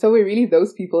So we're really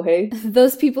those people, hey?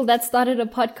 Those people that started a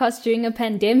podcast during a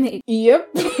pandemic. Yep.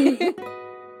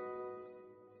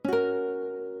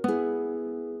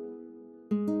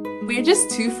 We're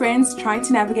just two friends trying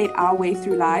to navigate our way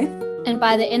through life. And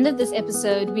by the end of this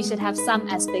episode, we should have some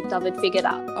aspect of it figured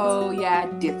out. Oh yeah,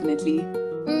 definitely.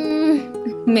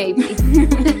 Maybe.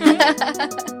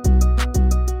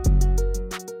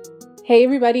 Hey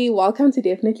everybody, welcome to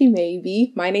Definitely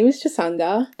Maybe. My name is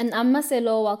Chisanga. And I'm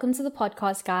Marcelo. Welcome to the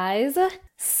podcast, guys.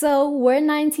 So we're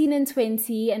 19 and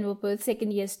 20 and we're both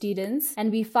second year students. And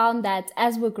we found that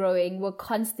as we're growing, we're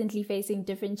constantly facing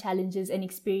different challenges and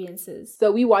experiences.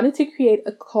 So we wanted to create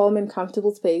a calm and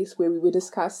comfortable space where we would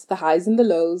discuss the highs and the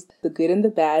lows, the good and the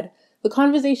bad, the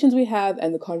conversations we have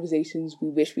and the conversations we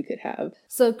wish we could have.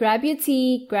 So grab your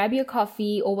tea, grab your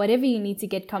coffee, or whatever you need to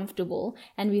get comfortable.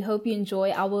 And we hope you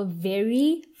enjoy our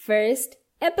very first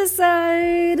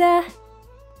episode.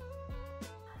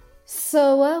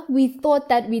 So we thought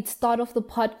that we'd start off the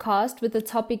podcast with a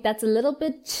topic that's a little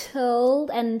bit chilled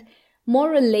and more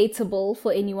relatable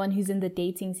for anyone who's in the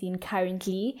dating scene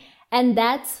currently. And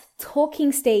that's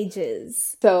talking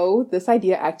stages. So this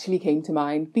idea actually came to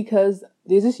mind because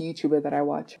there's this YouTuber that I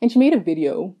watch and she made a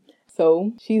video.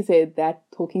 So she said that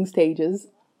talking stages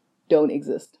don't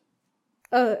exist.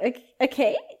 Oh,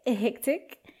 okay.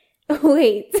 Hectic.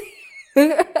 Wait.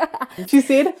 She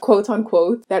said, quote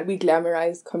unquote, that we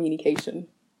glamorize communication.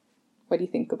 What do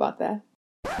you think about that?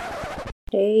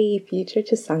 Hey, future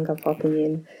Chisanga popping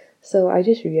in. So I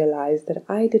just realized that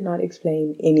I did not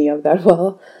explain any of that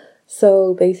well.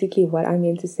 So basically what I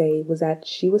meant to say was that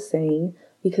she was saying,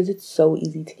 because it's so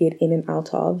easy to get in and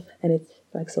out of, and it's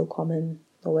like so common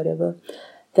or whatever,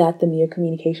 that the mere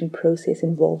communication process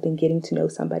involved in getting to know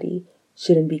somebody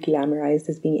shouldn't be glamorized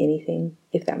as being anything,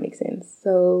 if that makes sense.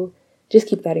 So just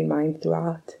keep that in mind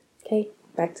throughout. Okay,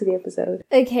 back to the episode.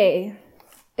 Okay,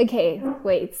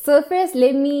 wait. So first,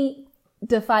 let me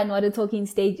define what a talking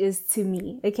stage is to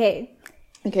me, okay?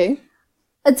 Okay.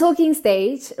 A talking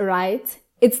stage, right?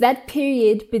 It's that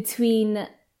period between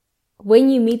when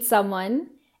you meet someone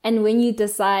and when you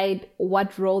decide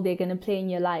what role they're going to play in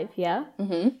your life, yeah?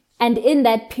 Mm-hmm. And in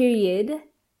that period,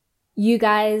 you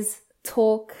guys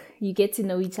talk, you get to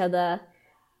know each other,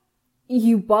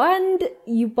 you bond,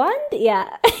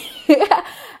 yeah.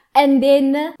 And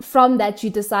then from that,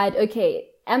 you decide, okay,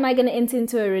 am I going to enter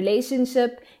into a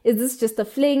relationship? Is this just a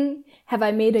fling? Have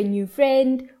I made a new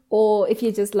friend? Or if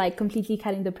you're just like completely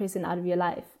cutting the person out of your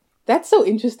life. That's so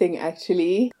interesting,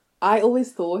 actually. I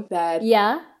always thought that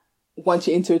once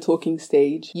you enter a talking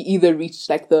stage, you either reach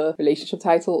like the relationship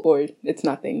title or it's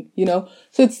nothing, you know?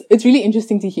 So it's really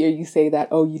interesting to hear you say that,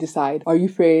 oh, you decide, are you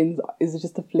friends? Is it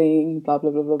just a fling? Blah, blah,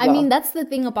 blah, blah, blah. I mean, that's the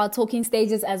thing about talking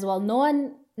stages as well. No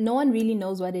one really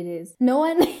knows what it is.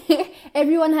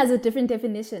 Everyone has a different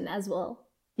definition as well.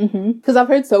 Because I've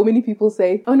heard so many people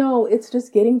say, oh no, it's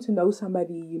just getting to know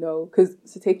somebody, you know, because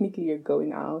so technically you're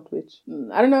going out, which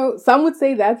I don't know. Some would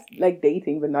say that's like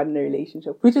dating, but not in a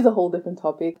relationship, which is a whole different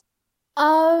topic.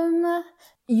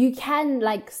 You can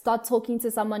like start talking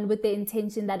to someone with the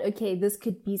intention that, okay, this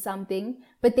could be something.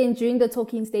 But then during the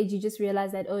talking stage, you just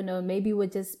realize that, oh no, maybe we're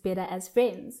just better as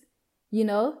friends, you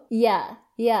know? Yeah.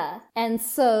 And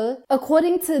so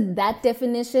according to that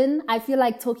definition, I feel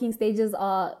like talking stages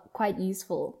are quite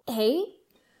useful. Hey?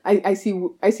 I see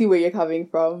where you're coming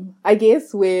from. I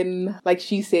guess when, like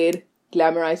she said,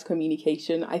 glamorize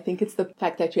communication, I think it's the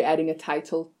fact that you're adding a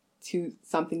title to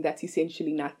something that's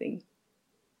essentially nothing.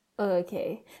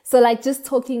 Okay. So like just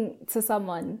talking to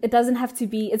someone,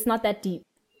 it's not that deep.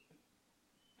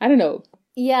 I don't know.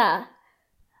 Yeah.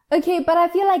 Okay, but I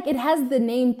feel like it has the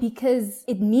name because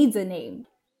it needs a name.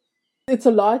 It's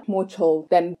a lot more chill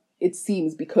than it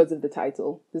seems because of the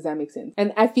title. Does that make sense?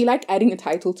 And I feel like adding a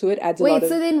title to it adds a lot of... Wait,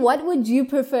 so then what would you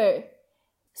prefer?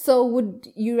 So would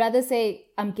you rather say,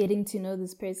 I'm getting to know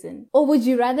this person? Or would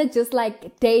you rather just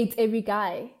like date every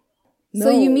guy? No.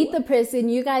 So you meet the person,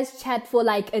 you guys chat for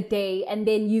like a day and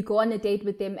then you go on a date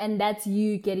with them and that's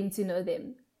you getting to know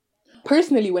them.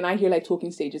 Personally, when I hear like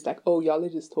talking stages, like, oh, y'all are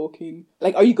just talking.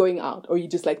 Like, are you going out or are you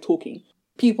just like talking?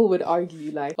 People would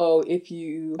argue like, oh, if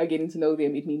you are getting to know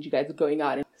them, it means you guys are going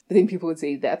out. And then people would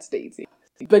say that's dating.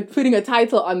 But putting a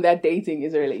title on that dating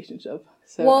is a relationship.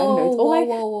 So I don't know. It's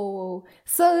all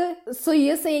whoa. So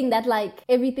you're saying that like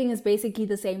everything is basically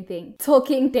the same thing.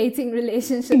 Talking, dating,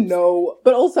 relationships. No.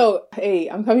 But also, hey,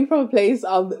 I'm coming from a place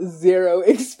of zero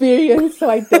experience, so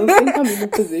I don't think I'm in a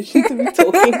position to be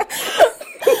talking.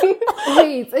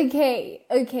 Wait, okay.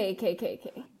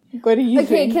 What do you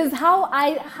think? Okay, because how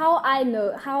I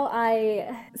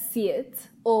see it,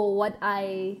 or what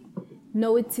I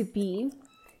know it to be,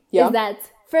 is that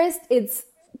first it's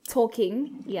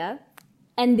talking, yeah,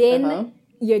 and then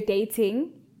you're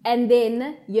dating, and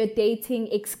then you're dating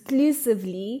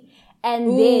exclusively, and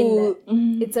then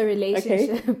it's a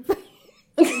relationship. Okay.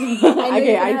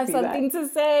 Okay, I have see something that. to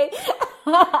say.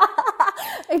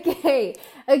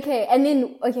 Okay, and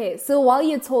then so while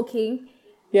you're talking,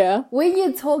 when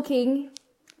you're talking,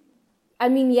 I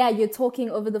mean, yeah, you're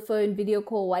talking over the phone, video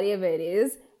call, whatever it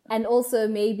is, and also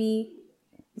maybe.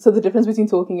 So the difference between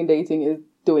talking and dating is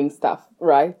doing stuff,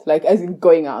 right? Like as in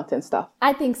going out and stuff.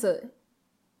 I think so.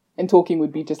 And talking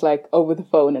would be just like over the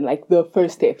phone and like the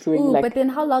first steps. When Ooh, like, but then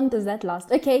how long does that last?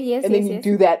 Okay, yes, and then you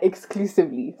do that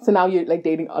exclusively. So now you're like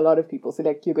dating a lot of people. So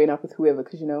like you're going out with whoever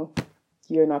because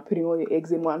you're not putting all your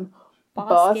eggs in one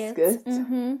basket.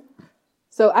 Mm-hmm.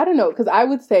 So I don't know, because I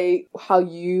would say how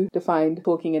you defined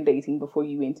talking and dating before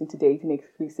you went into dating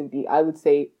exclusively, I would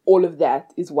say all of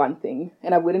that is one thing.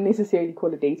 And I wouldn't necessarily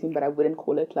call it dating, but I wouldn't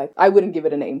call it I wouldn't give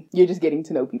it a name. You're just getting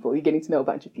to know people. You're getting to know a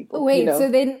bunch of people. Wait,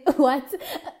 so then what?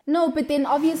 No, but then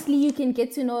obviously you can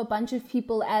get to know a bunch of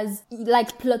people as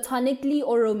like platonically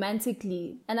or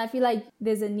romantically. And I feel like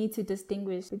there's a need to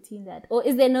distinguish between that. Or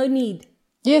is there no need?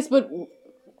 Yes, but...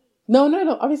 No.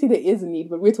 Obviously, there is a need,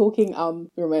 but we're talking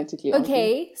romantically.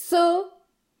 Okay, so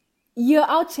you're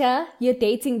out here, you're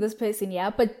dating this person, yeah,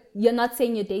 but you're not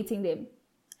saying you're dating them.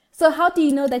 So how do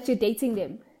you know that you're dating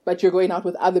them? But you're going out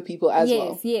with other people as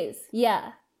well. Yes,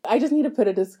 yeah. I just need to put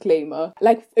a disclaimer.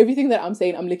 Like everything that I'm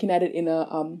saying, I'm looking at it in a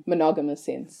monogamous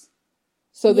sense.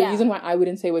 So the reason why I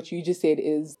wouldn't say what you just said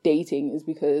is dating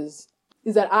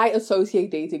is that I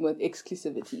associate dating with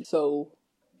exclusivity. So.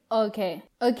 Okay.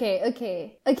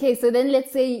 So then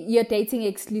let's say you're dating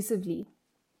exclusively.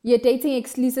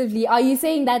 Are you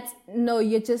saying that, no,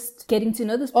 you're just getting to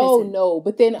know this person? Oh, no.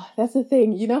 But then that's the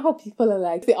thing. You know how people are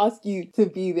like, they ask you to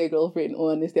be their girlfriend,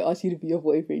 or unless they ask you to be your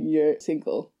boyfriend, you're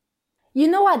single. You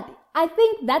know what? I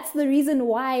think that's the reason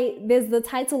why there's the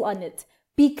title on it.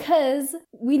 Because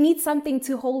we need something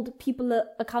to hold people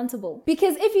accountable.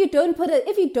 Because if you don't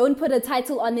put a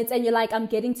title on it and you're like, I'm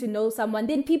getting to know someone,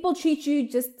 then people treat you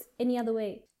just any other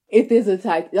way. If there's a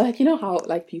title, like, you know how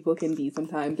like people can be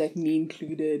sometimes, like me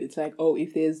included, it's like, oh,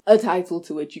 if there's a title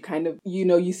to it, you kind of,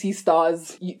 you see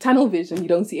stars, tunnel vision, you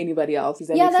don't see anybody else. Does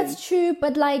that make sense? That's true,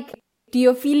 but like, do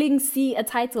your feelings see a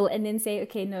title and then say,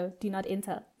 okay, no, do not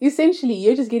enter? Essentially,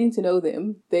 you're just getting to know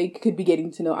them. They could be getting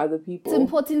to know other people. It's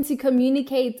important to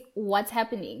communicate what's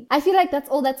happening. I feel like that's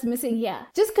all that's missing here.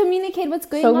 Just communicate what's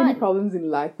going on. So many problems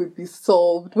in life would be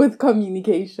solved with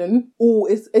communication. Or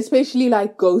especially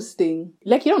like ghosting.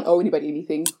 Like you don't owe anybody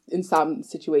anything in some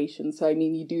situations. So I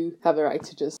mean, you do have a right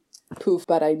to just poof.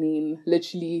 But I mean,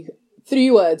 literally...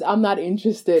 3 words, I'm not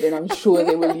interested, and I'm sure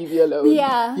they will leave you alone.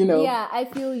 Yeah, I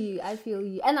feel you.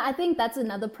 And I think that's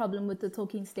another problem with the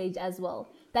talking stage as well.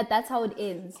 That's how it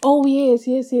ends. Oh, yes,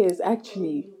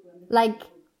 actually. Like,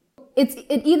 it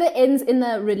either ends in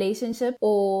a relationship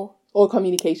or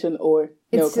communication or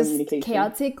no communication. It's just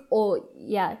chaotic or,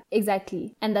 yeah,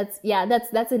 exactly. And that's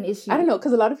an issue. I don't know,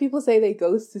 because a lot of people say they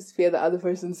ghost to fear the other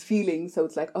person's feelings. So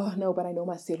it's like, oh, no, but I know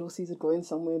my cello sees it going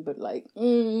somewhere, but like,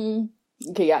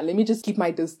 okay, yeah, let me just keep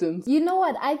my distance. You know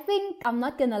what? I think I'm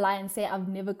not gonna lie and say I've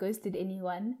never ghosted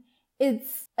anyone.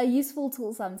 It's a useful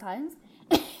tool sometimes.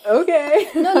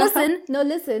 Okay. No,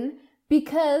 listen.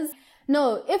 Because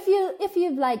if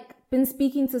you've like been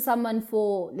speaking to someone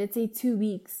for, let's say, 2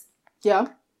 weeks. Yeah.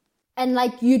 And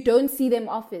like you don't see them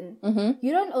often. Mm-hmm.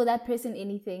 You don't owe that person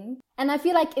anything. And I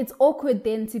feel like it's awkward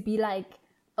then to be like,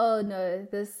 oh no,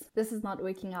 this is not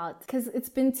working out. Because it's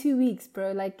been 2 weeks,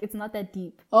 bro. Like, it's not that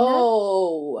deep.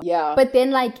 Oh, yeah. But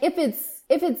then, like, if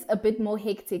it's a bit more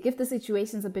hectic, if the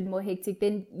situation's a bit more hectic,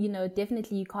 then,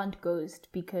 definitely you can't ghost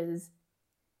because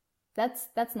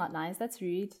that's not nice. That's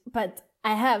rude. But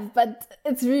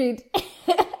it's rude.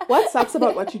 What sucks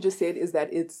about what you just said is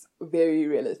that it's very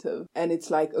relative. And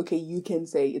it's like, okay, you can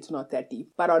say it's not that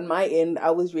deep. But on my end,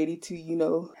 I was ready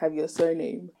to, have your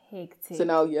surname. Hectic. So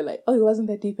now you're like, oh, it wasn't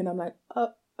that deep. And I'm like, oh,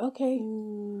 okay.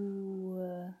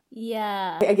 Ooh,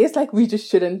 yeah. I guess like we just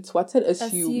shouldn't,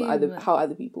 assume how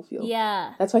other people feel.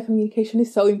 Yeah. That's why communication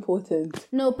is so important.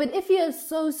 No, but if you're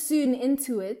so soon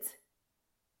into it,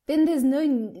 then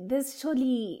there's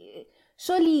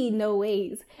surely no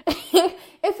ways.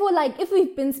 If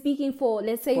we've been speaking for,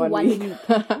 let's say 1 week.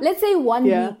 Let's say 1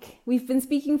 week. We've been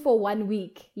speaking for 1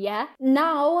 week. Yeah.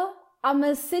 Now I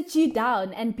must sit you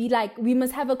down and be like, we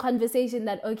must have a conversation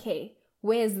that, okay,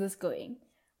 where is this going?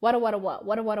 What?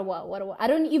 I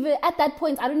don't even, at that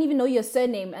point, I don't even know your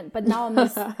surname. But now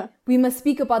we must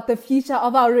speak about the future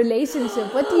of our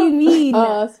relationship. What do you mean?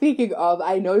 Speaking of,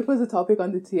 I know it was a topic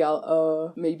on the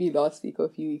TL, maybe last week or a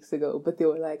few weeks ago, but they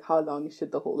were like, how long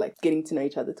should the whole, like, getting to know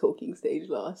each other talking stage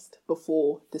last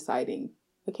before deciding,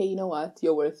 okay, you know what,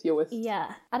 you're worth.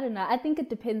 Yeah, I don't know. I think it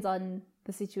depends on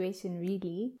the situation,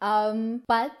 really.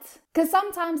 But, because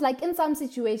sometimes, like, in some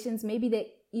situations, maybe there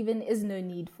even is no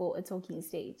need for a talking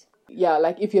stage. Yeah,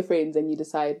 like if you're friends and you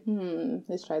decide,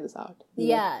 let's try this out.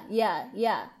 Yeah,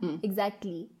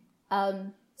 exactly.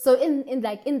 So in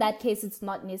that case, it's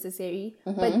not necessary.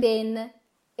 But then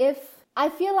if I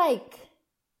feel like,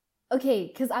 okay,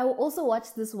 because I also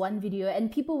watched this one video and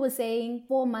people were saying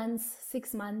 4 months,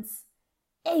 6 months.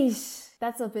 Eish,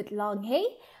 that's a bit long, hey?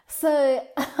 So,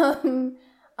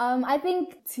 I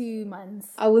think 2 months.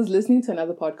 I was listening to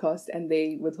another podcast and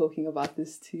they were talking about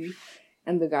this too.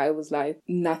 And the guy was like,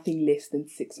 nothing less than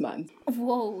 6 months.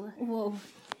 Whoa.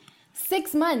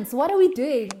 6 months? What are we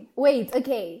doing? Wait.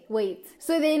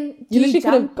 So then... You literally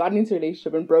could have gotten into a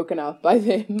relationship and broken up by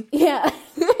then. Yeah.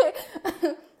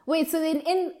 Wait, so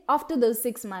then after those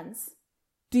 6 months,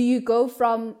 do you go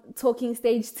from talking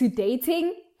stage to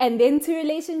dating and then to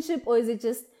relationship? Or is it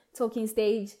just talking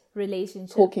stage,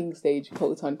 relationship? Talking stage,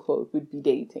 quote unquote, would be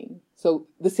dating. So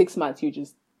the 6 months, you're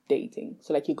just dating.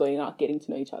 So like you're going out, getting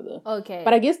to know each other. Okay.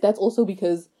 But I guess that's also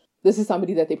because this is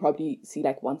somebody that they probably see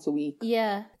like once a week.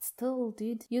 Yeah. Still,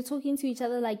 dude, you're talking to each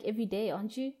other like every day,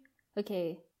 aren't you?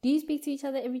 Okay. Do you speak to each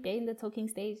other every day in the talking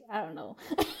stage? I don't know.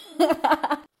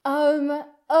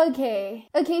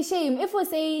 Okay, Shame. If we're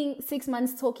saying 6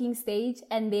 months talking stage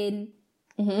and then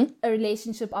a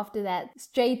relationship after that,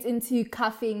 straight into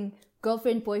cuffing,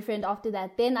 girlfriend, boyfriend after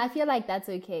that, then I feel like that's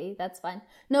okay. That's fine.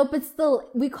 No, but still,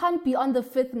 we can't be on the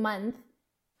 5th month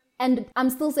and I'm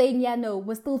still saying, yeah, no,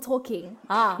 we're still talking.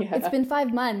 It's been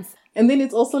 5 months. And then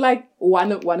it's also like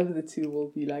one of the two will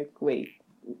be like, wait,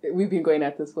 we've been going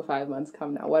at this for 5 months.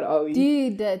 Come now, what are we?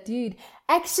 Dude.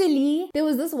 Actually, there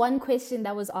was this one question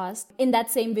that was asked in that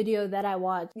same video that I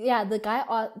watched. Yeah, the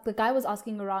guy was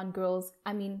asking around girls.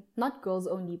 I mean, not girls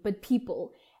only, but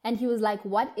people. And he was like,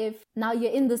 what if now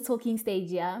you're in this talking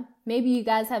stage, yeah? Maybe you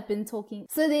guys have been talking.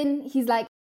 So then he's like,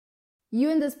 you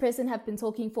and this person have been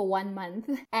talking for 1 month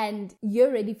and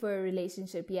you're ready for a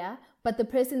relationship, yeah? But the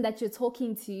person that you're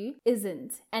talking to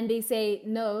isn't. And they say,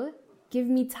 no, give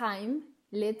me time.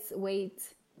 Let's wait.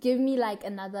 Give me like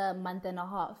another month and a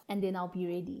half and then I'll be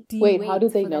ready. Wait, how do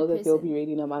they know that they'll be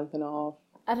ready in a month and a half?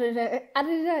 I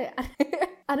don't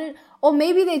know. Or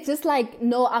maybe they're just like,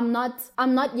 no, I'm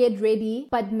not yet ready,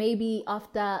 but maybe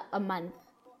after a month.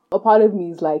 A part of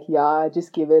me is like, yeah,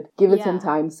 just give it some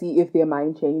time, see if their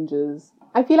mind changes.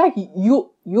 I feel like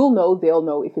you'll know, they'll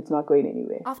know if it's not going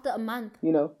anywhere. After a month.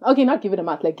 You know? Okay, not give it a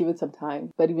month, like give it some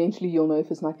time. But eventually you'll know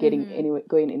if it's not going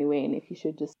anywhere and if you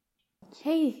should just...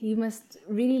 Hey, you must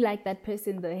really like that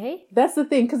person though, hey? That's the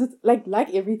thing, because it's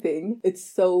like everything, it's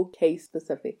so case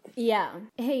specific. Yeah.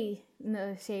 Hey,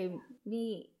 no, Shame.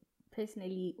 Me,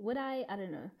 personally, would I? I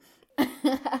don't know.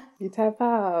 You tap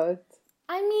out.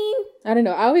 I mean... I don't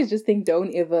know. I always just think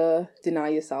don't ever deny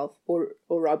yourself or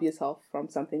rob yourself from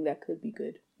something that could be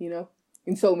good, you know?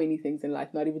 In so many things in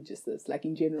life, not even just this, like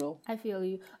in general. I feel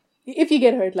you. If you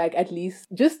get hurt, like at least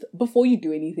just before you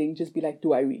do anything, just be like,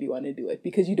 do I really want to do it?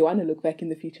 Because you don't want to look back in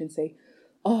the future and say,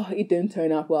 oh, it didn't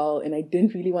turn out well and I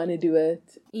didn't really want to do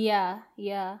it. Yeah.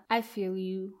 I feel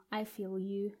you.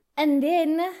 And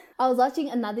then I was watching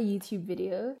another YouTube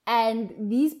video and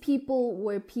these people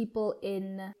were people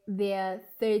in their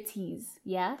 30s,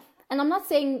 yeah? And I'm not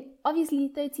saying, obviously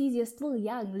 30s, you're still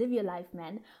young, live your life,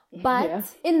 man. But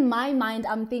in my mind,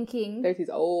 I'm thinking... 30s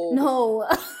old. No.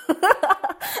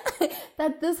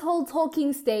 That this whole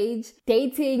talking stage,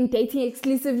 dating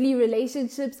exclusively,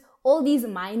 relationships, all these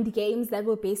mind games that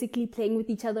we're basically playing with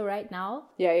each other right now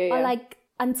are like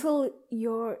until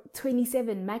you're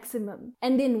 27 maximum.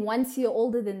 And then once you're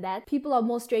older than that, people are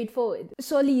more straightforward.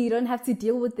 Surely you don't have to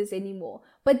deal with this anymore.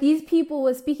 But these people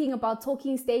were speaking about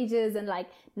talking stages and like,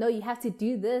 no, you have to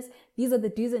do this. These are the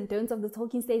do's and don'ts of the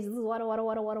talking stage. This is what.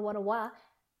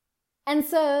 And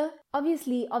so,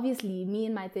 obviously, me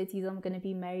in my 30s, I'm going to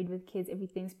be married with kids,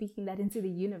 everything, speaking that into the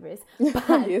universe.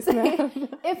 But yes, ma'am.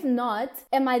 If not,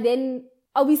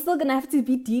 are we still going to have to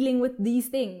be dealing with these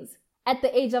things? At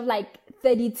the age of like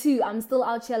 32, I'm still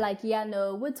out here like, yeah,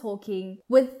 no, we're talking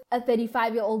with a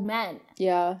 35-year-old man.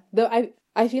 Yeah, though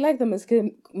I feel like the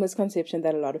misconception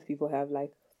that a lot of people have,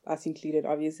 like, us included,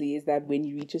 obviously, is that when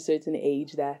you reach a certain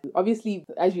age, that obviously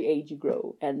as you age, you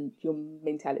grow and your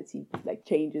mentality like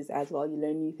changes as well. You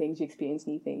learn new things, you experience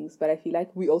new things. But I feel like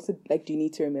we also like do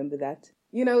need to remember that,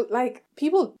 you know, like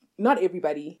people, not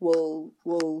everybody will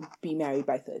be married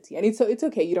by 30, and it's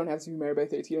okay. You don't have to be married by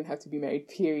 30. You don't have to be married,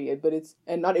 period. But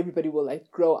and not everybody will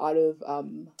like grow out of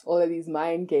all of these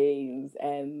mind games,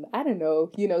 and I don't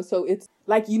know, you know. So it's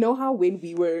like, you know how when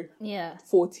we were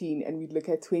 14 and we'd look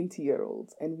at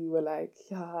 20-year-olds and we were like,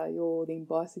 yeah, yo, they're in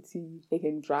varsity, they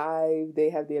can drive, they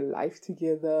have their life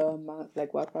together,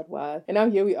 like what. And now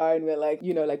here we are, and we're like,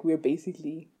 you know, like we're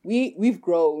basically we've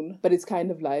grown, but it's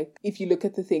kind of like, if you look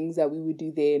at the things that we would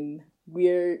do then,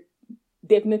 we're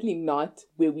definitely not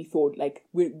where we thought. Like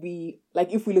we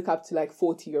like, if we look up to like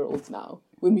 40-year-olds now,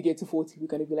 when we get to 40, we're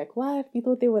gonna be like, what? We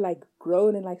thought they were like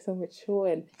grown and like so mature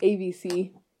and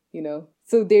ABC, you know.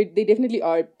 So they definitely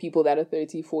are people that are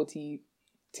 30, 40,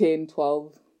 10,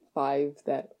 12, 5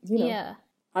 that, you know. Yeah.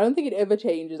 I don't think it ever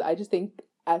changes. I just think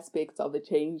aspects of it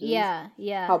changes. Yeah.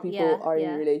 How people are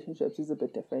in relationships is a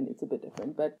bit different. It's a bit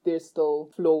different. But there's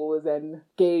still flaws and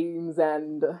games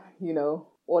and, you know,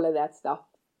 all of that stuff.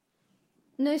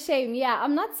 No shame. Yeah,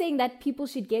 I'm not saying that people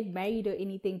should get married or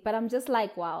anything, but I'm just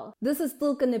like, wow, this is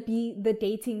still going to be the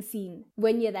dating scene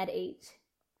when you're that age.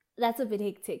 That's a bit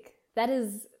hectic. That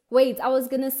is... Wait, I was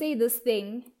going to say this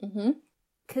thing.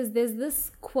 Because there's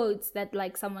this quote that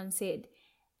like someone said,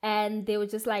 and they were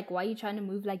just like, why are you trying to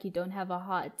move like you don't have a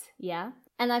heart? Yeah.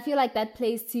 And I feel like that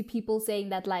plays to people saying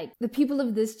that like the people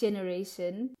of this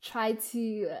generation try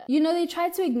to, they try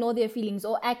to ignore their feelings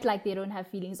or act like they don't have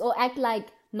feelings or act like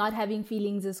not having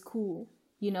feelings is cool,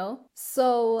 you know?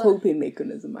 So... coping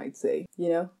mechanism, I'd say, you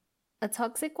know? A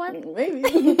toxic one? Maybe.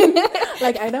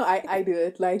 Like, I know I do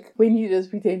it. Like, when you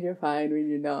just pretend you're fine when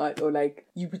you're not, or like,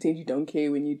 you pretend you don't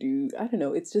care when you do. I don't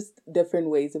know. It's just different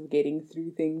ways of getting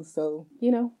through things. So, you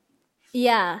know.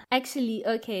 Yeah, actually,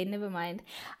 okay, never mind.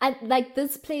 Like,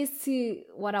 this plays to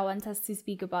what I want us to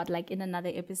speak about, like, in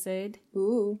another episode.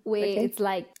 Ooh. Where okay. It's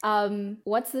like,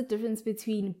 what's the difference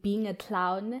between being a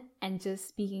clown and just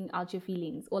speaking out your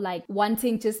feelings? Or, like,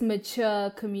 wanting just mature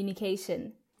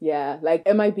communication? Yeah, like,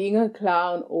 am I being a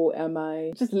clown or am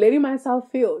I just letting myself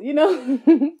feel, you know?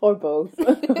 Or both.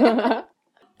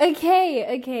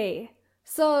 Okay.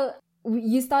 So,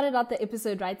 you started out the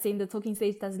episode, right, saying the talking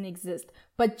stage doesn't exist.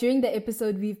 But during the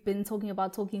episode, we've been talking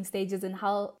about talking stages and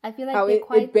how I feel like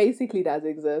it basically does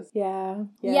exist. Yeah,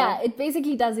 it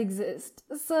basically does exist.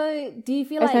 So, do you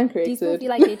still feel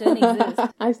like they don't exist?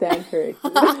 I stand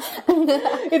corrected.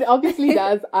 It obviously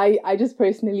does. I just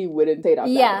personally wouldn't say it out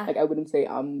loud. Like, I wouldn't say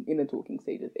I'm in a talking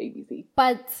stage of ABC.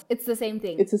 But it's the same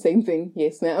thing. It's the same thing,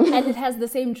 yes, ma'am. And it has the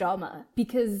same drama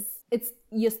because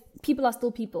people are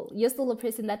still people. You're still a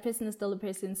person. That person is still a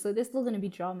person. So there's still going to be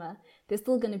drama. There's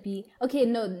still going to be... Okay,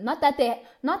 no, not that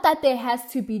there has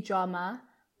to be drama,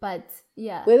 but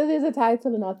yeah. Whether there's a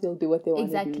title or not, they'll do what they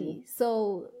want to do. Exactly.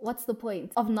 So what's the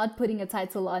point of not putting a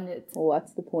title on it?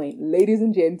 What's the point? Ladies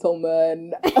and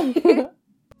gentlemen.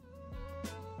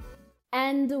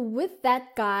 And with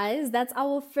that, guys, that's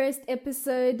our first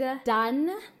episode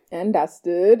done. And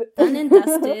dusted. Done and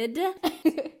dusted.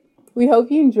 We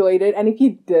hope you enjoyed it, and if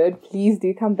you did, please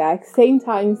do come back. Same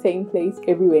time, same place,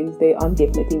 every Wednesday on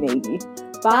Definitely Maybe.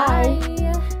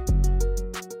 Bye!